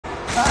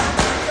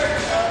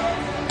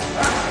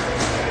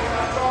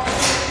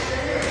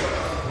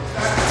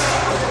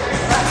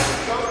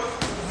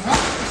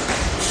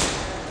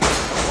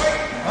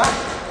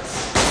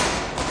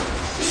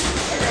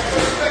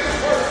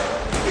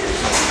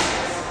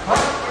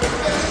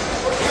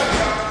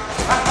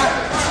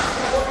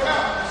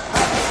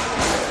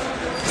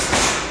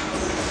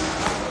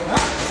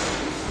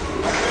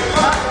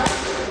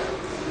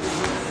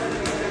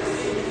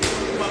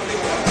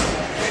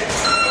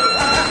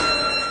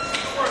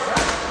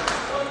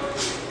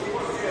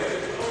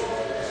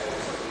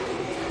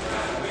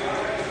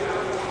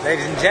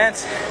Ladies and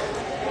gents,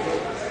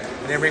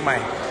 I didn't bring my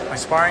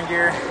sparring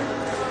gear. I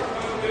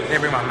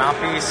didn't bring my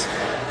mouthpiece.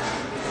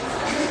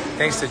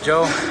 Thanks to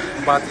Joe,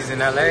 bought these in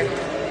LA.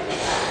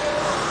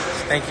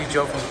 Thank you,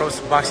 Joe, from Pro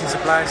Boxing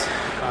Supplies.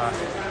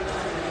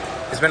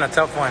 It's been a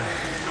tough one,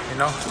 you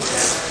know.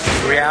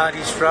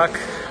 Reality struck.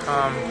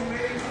 I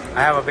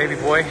have a baby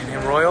boy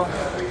named Royal.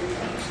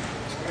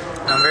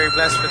 I'm very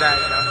blessed for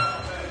that, you know.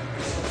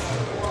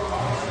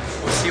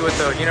 We'll see what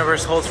the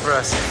universe holds for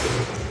us.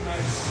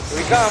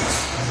 Here we come.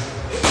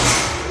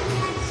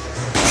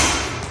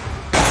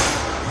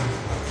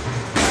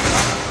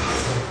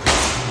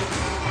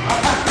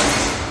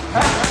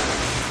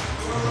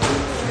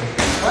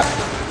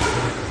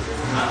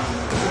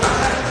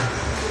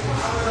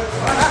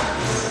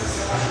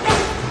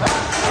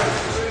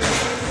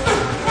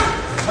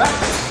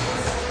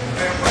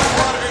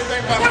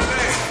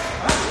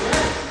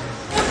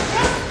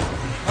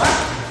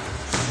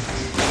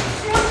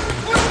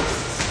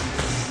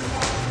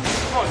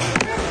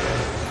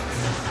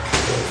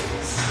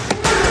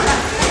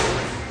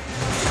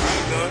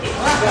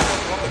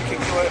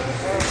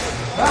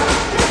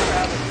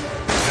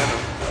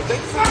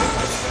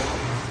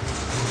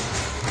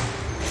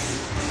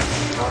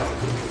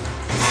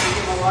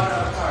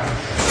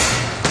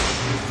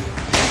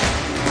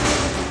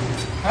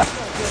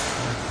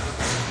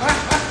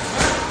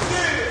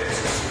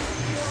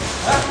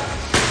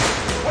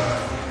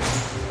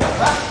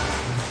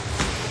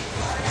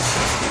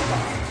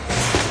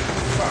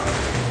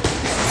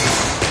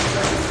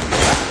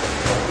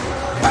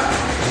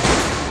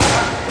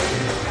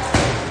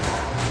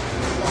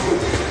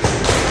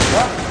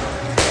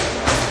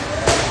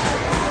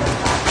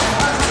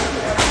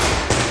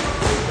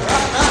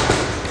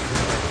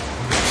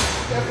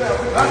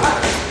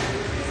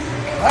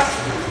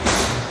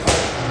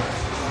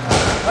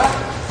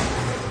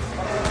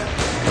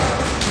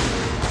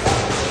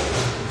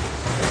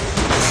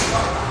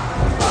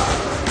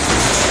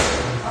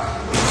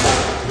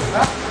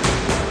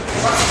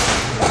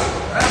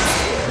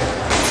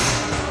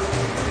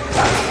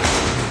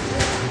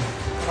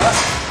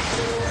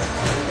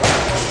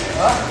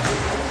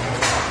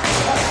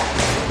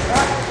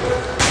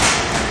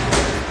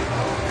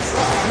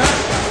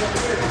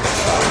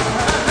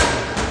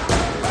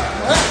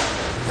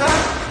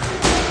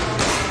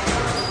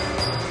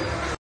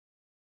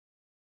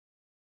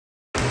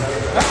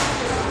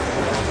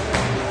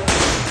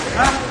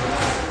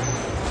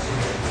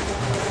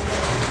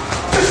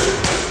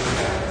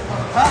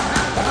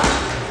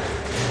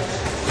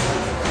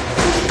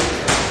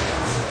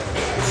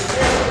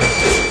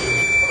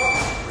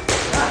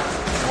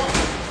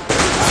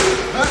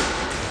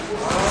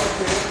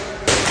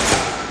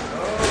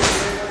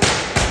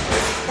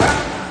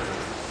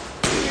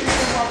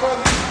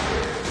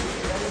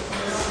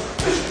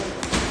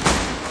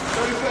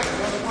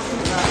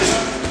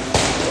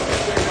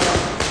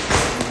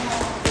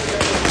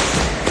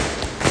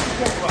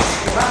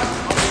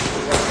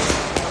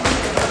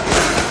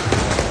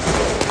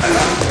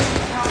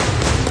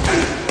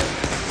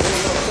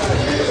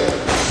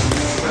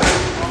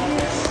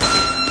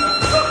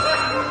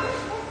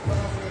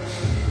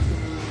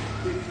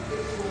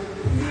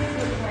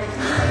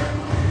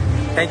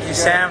 Thank you,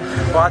 Sam,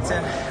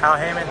 Watson, Al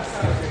Heyman,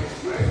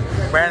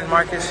 Brandon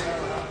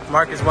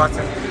Marcus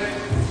Watson.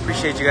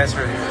 Appreciate you guys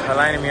for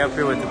aligning me up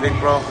here with the big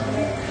bro,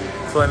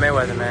 Floyd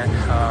Mayweather, man.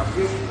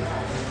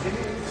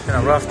 It's been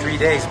a rough 3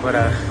 days, but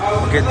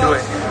we'll get through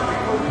it.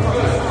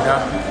 You know,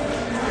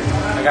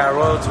 I got a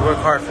road to work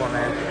hard for,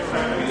 man.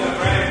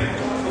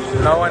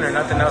 No one or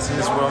nothing else in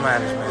this world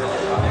matters, man.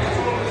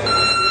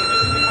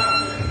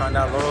 Found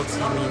out loyalty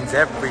means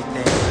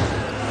everything.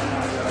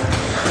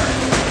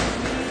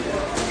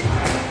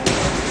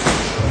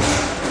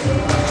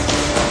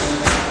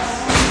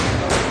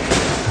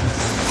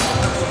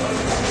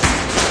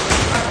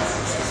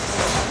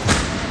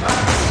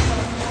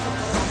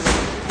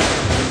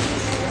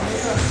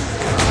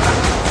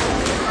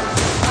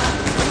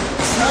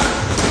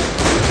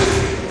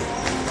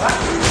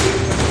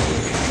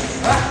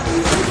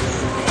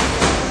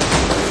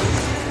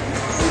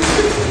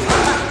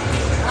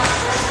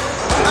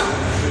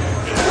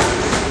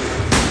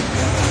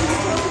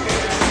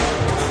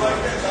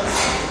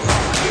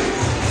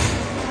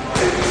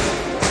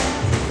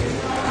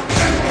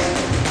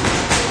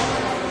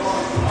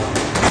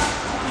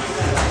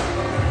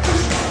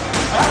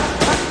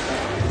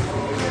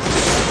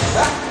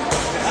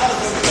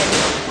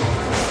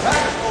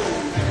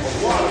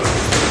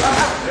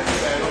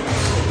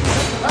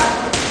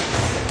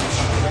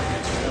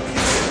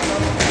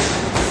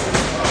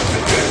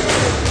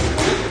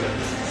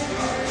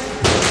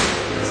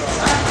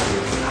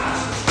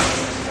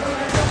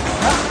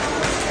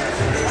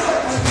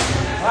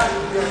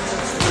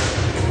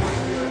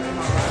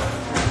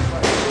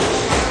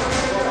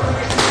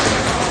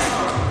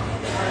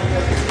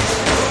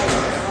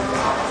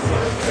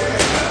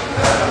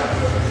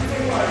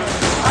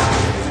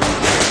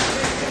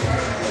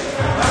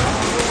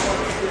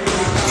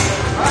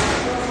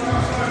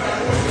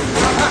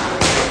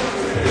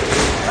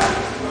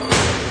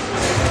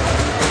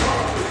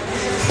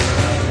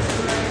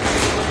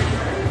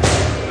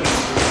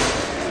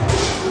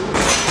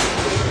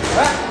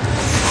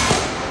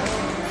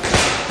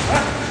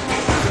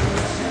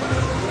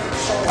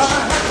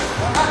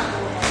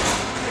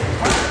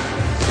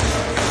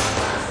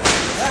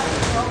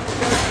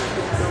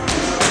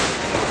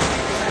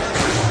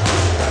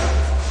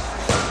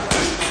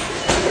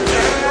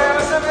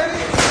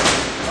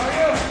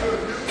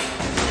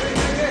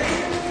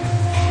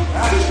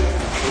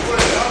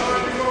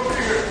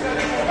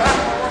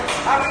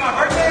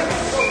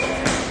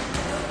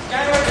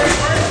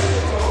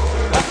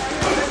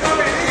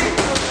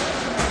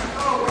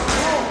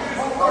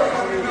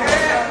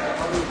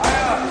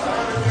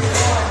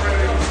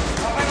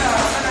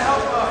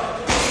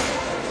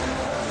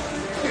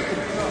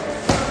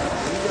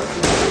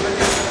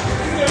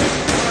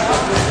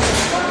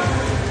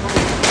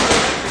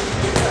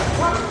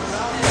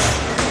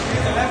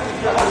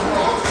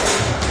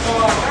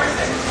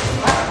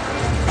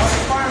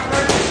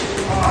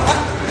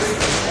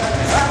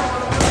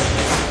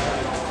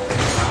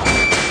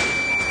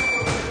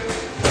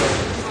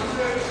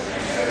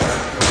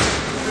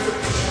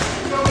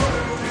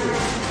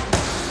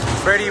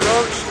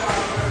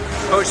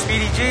 Coach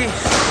Speedy G.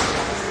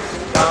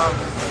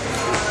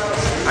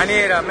 I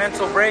needed a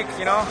mental break,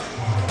 you know.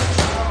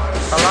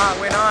 A lot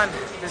went on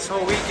this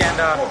whole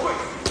weekend.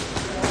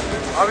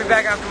 I'll be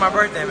back after my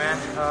birthday, man.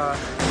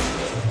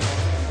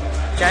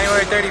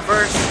 January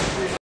 31st.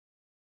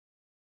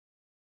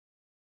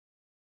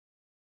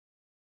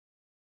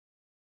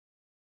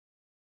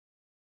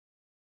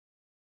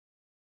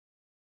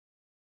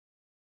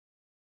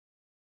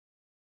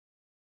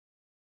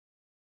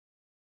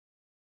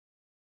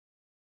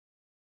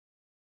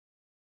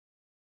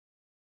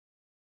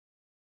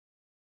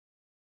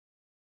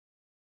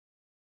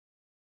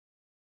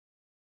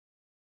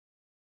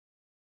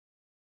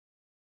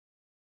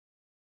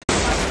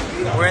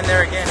 We're in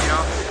there again, you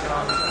know.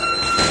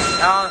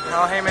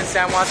 Al Heyman,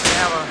 Sam Watson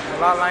have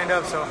a lot lined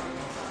up, so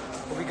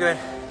we'll be good.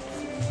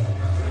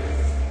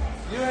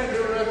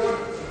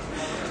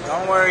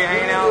 Don't worry, I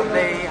ain't out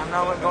late. I'm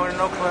not going to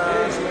no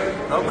clubs,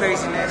 no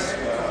craziness.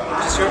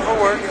 Just here for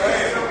work.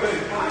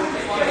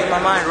 Get my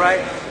mind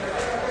right.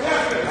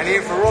 I need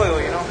it for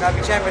Royal, you know. Gotta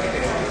be champion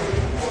again.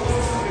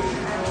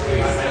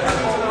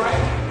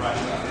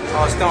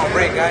 Oh, still on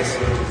break, guys.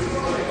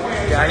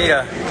 Yeah, I need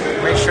to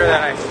make sure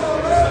that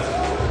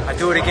I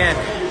do it again.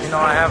 You know,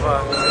 I have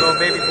a little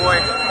baby boy,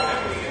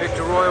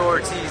 Victor Royal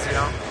Ortiz, you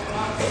know.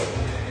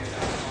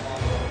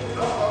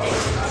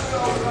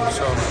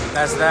 So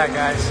that's that,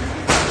 guys.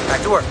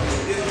 Back to work.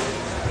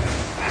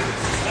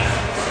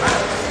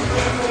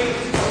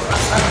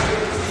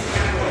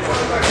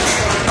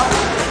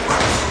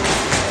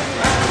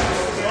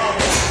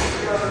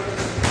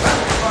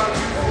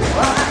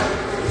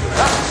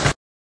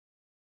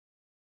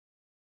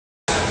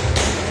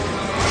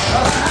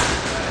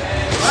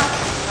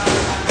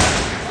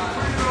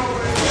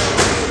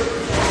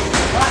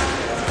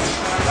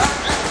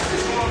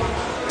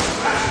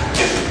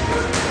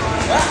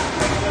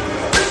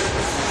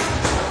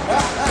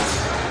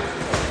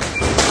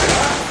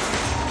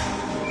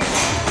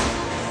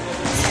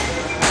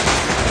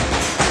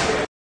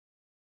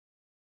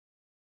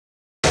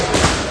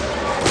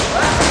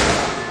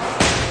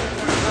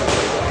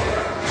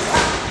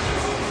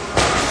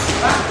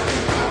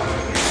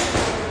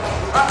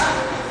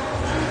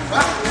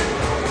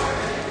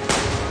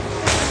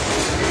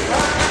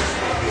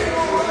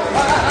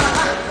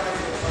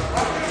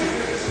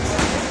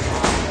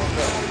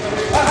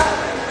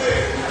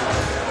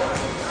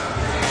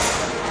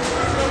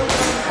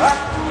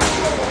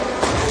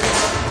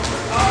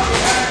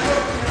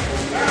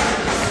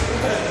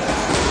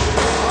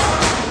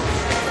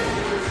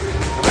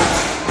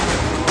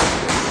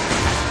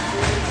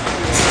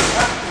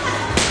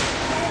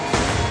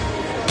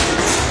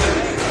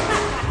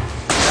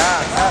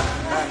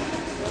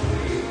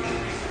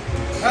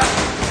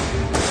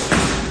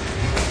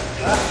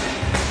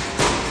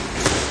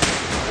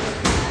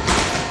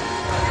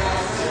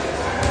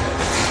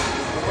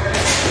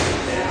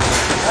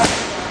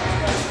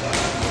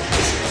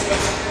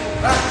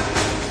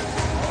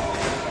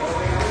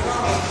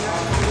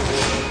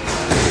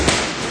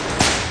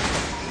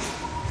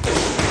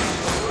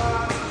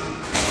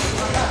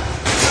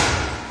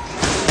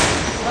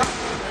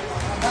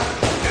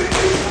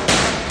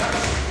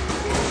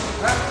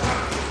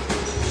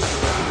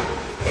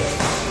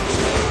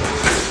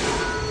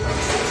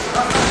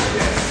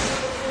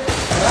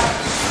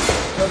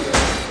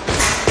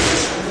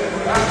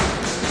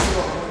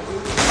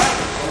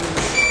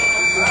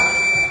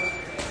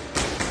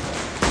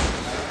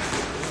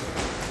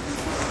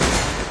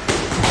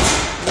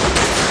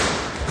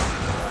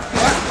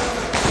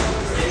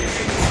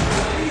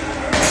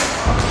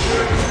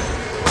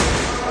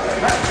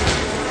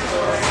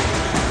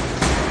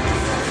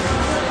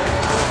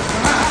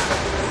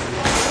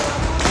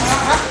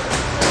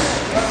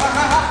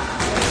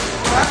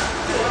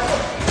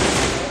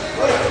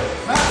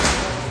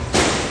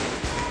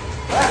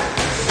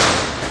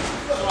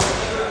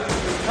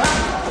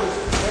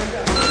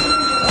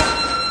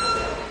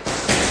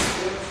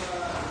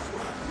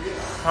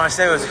 I want to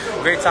say it was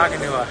great talking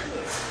to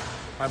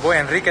my boy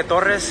Enrique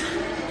Torres.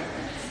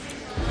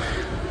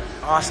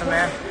 Awesome,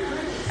 man.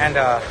 And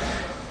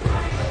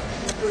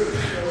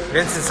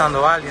Vincent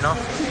Sandoval, you know.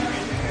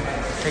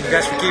 Thank you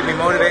guys for keeping me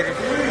motivated.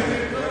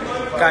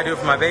 Gotta do it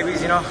for my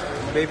babies, you know.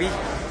 Baby.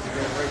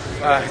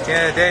 At the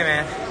end of the day,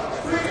 man.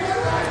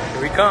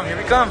 Here we come, here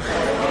we come.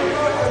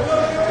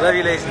 Love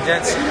you, ladies and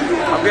gents.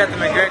 I'll be at the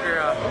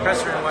McGregor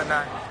presser and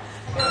whatnot.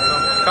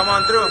 So come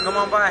on through, come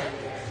on by.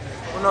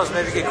 Who knows,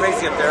 maybe get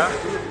crazy up there, huh?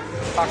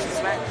 Talk some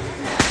smack.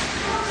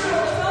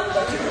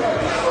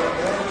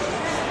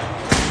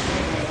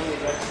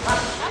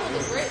 That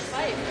was a great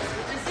fight. Did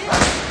you see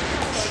that?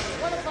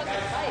 What a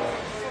fucking fight.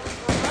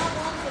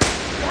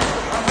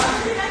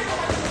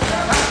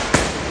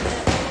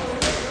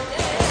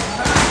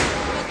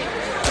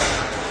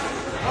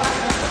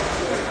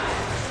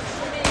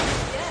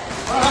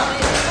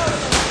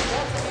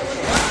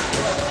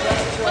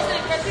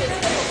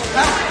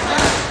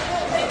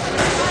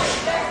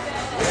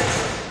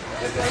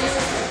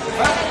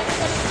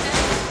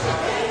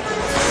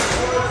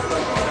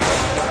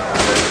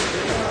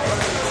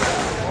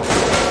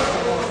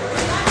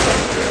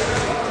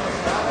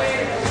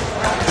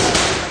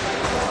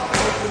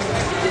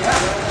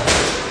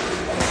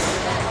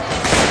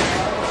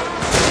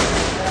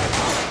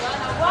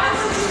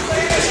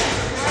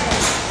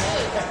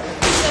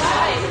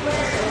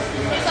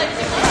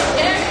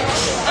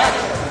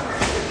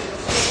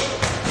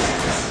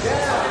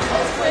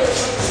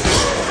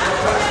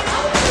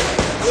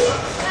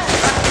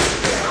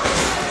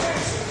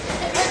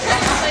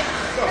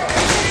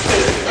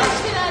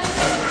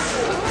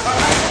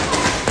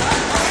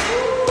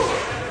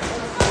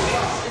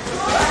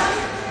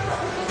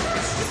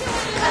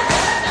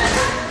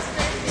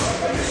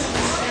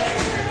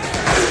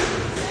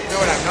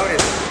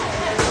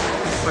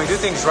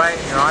 things right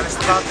and you're honest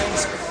about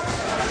things,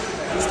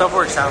 stuff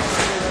works out.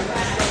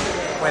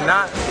 When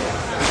not,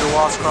 the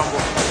walls crumble.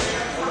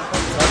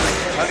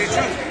 Tell the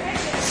truth.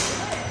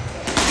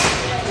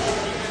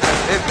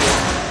 Live here.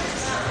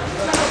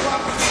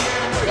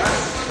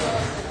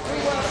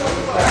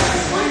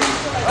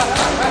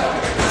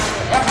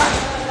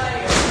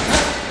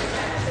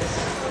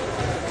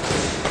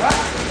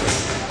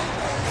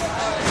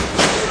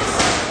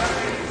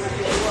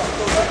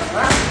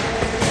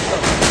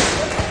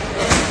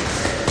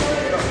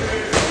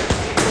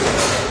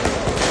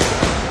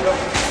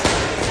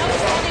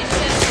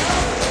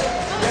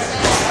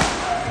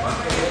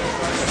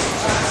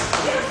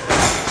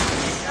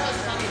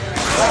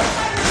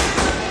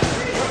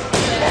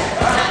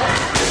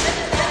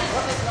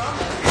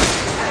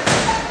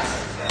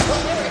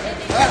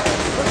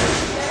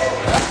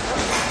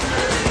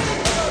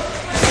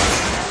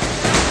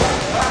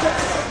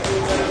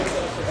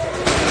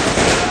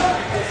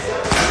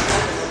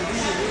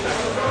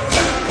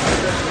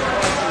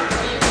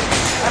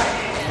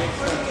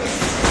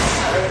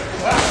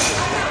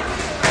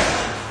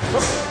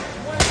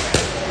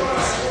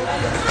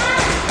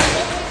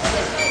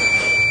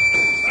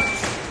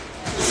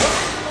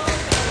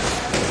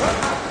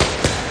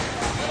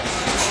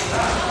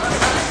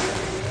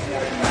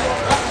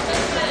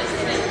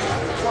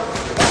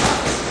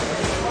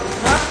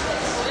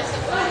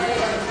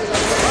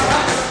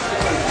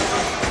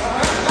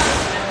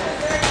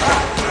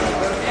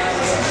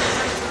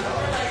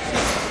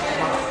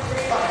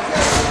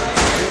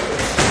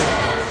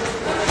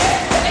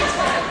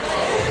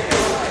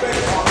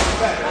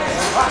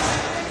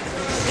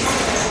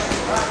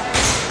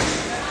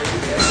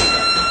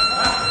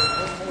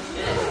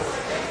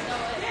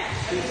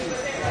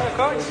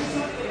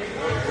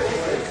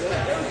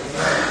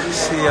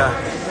 See ya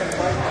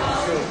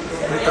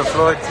with the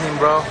Floyd team,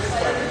 bro.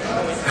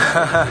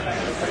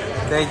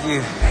 Thank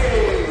you.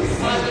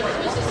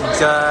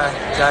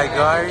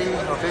 Jaigari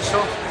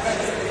official.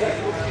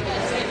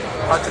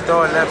 About to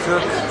throw a left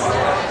hook.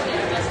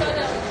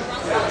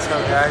 What's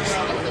up, guys?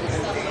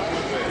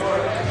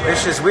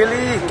 Vicious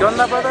Willie, ¿qué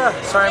onda, brother?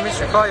 Sorry I missed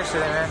your call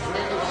yesterday, man.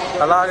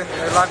 A lot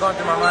going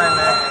through my mind,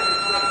 man.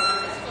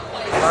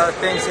 A lot of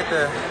things hit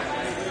the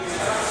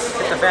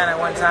fan at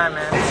one time,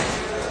 man.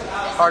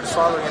 Hard to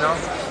swallow, you know.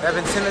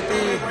 Evan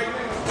Timothy,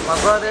 my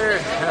brother,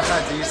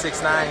 to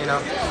U69, you know.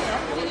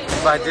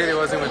 If I did, it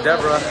wasn't with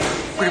Deborah.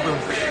 Boom.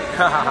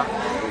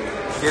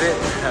 Get it?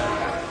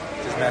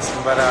 Just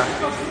messing. But I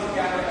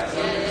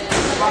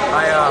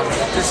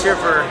this year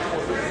for,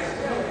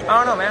 I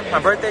don't know, man. My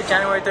birthday,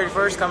 January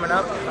 31st, coming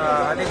up.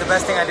 I think the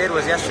best thing I did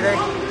was yesterday.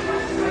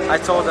 I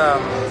told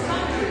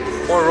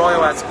poor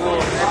Royal at school,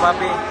 hey,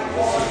 papi,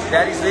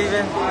 Daddy's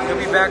leaving. He'll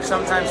be back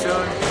sometime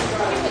soon.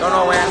 Don't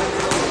know when.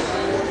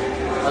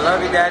 I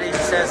love you, Daddy. He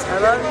says, I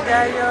love you,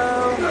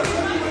 Daddy-o.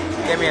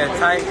 Gave me a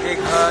tight, big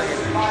hug.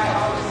 And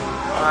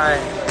I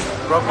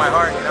broke my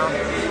heart, you know.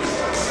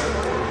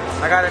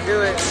 I gotta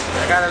do it.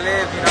 I gotta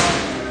live, you know.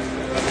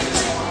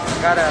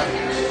 I gotta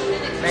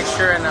make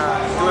sure and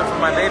do it for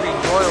my baby,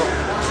 Royal.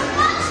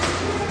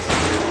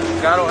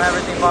 God will have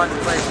everything fall into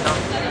place, you know.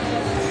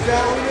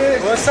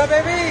 What's up,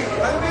 baby?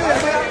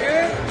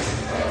 Good?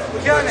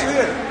 Killing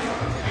it.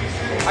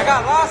 I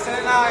got lost and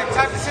then I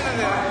typed this into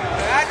the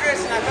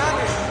address and I found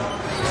it.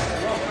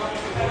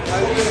 I'm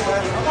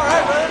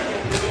alright, brother.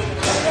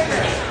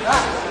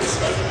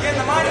 Getting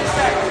the mind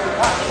check.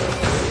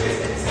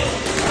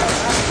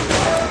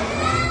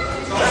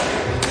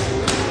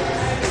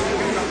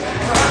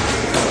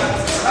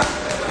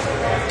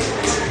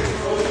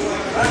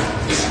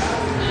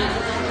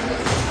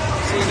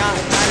 See,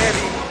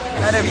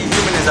 not every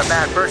human is a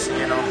bad person,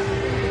 you know.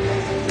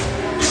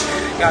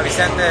 Got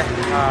Vicente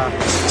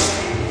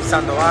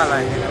Sandoval, I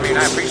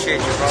appreciate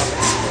you, bro.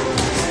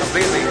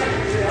 Completely.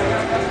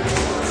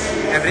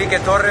 Enrique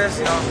Torres,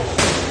 you know,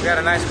 we had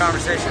a nice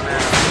conversation,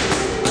 man.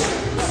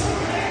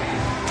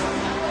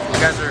 You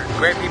guys are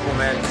great people,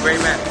 man. Great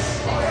men.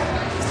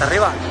 Hasta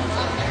arriba.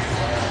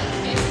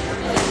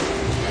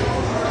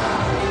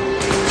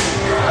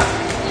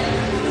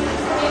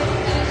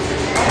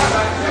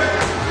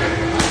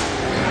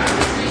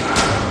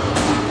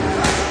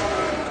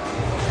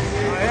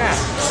 Oh, yeah.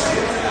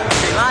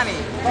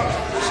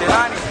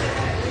 Shilani.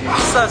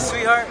 What's up,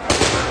 sweetheart?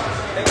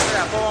 Thanks for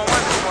that 411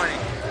 this morning.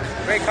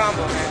 Great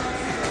combo, man.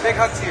 Big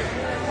hug to you.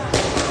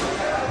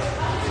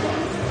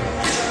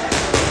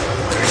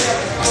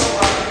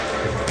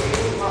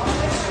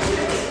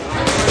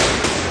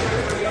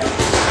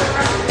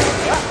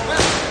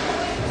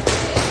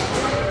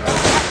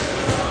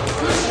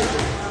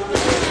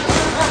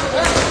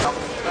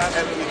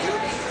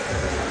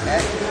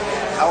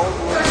 How old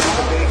were you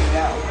the baby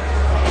now?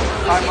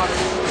 5 months.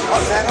 Oh,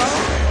 that old?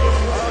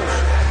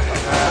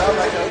 I'm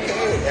like,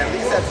 okay, at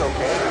least that's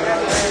okay.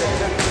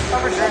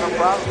 No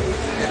problem.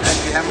 And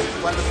you have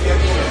one of the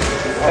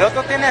El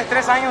otro tiene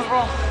 3 años,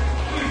 bro.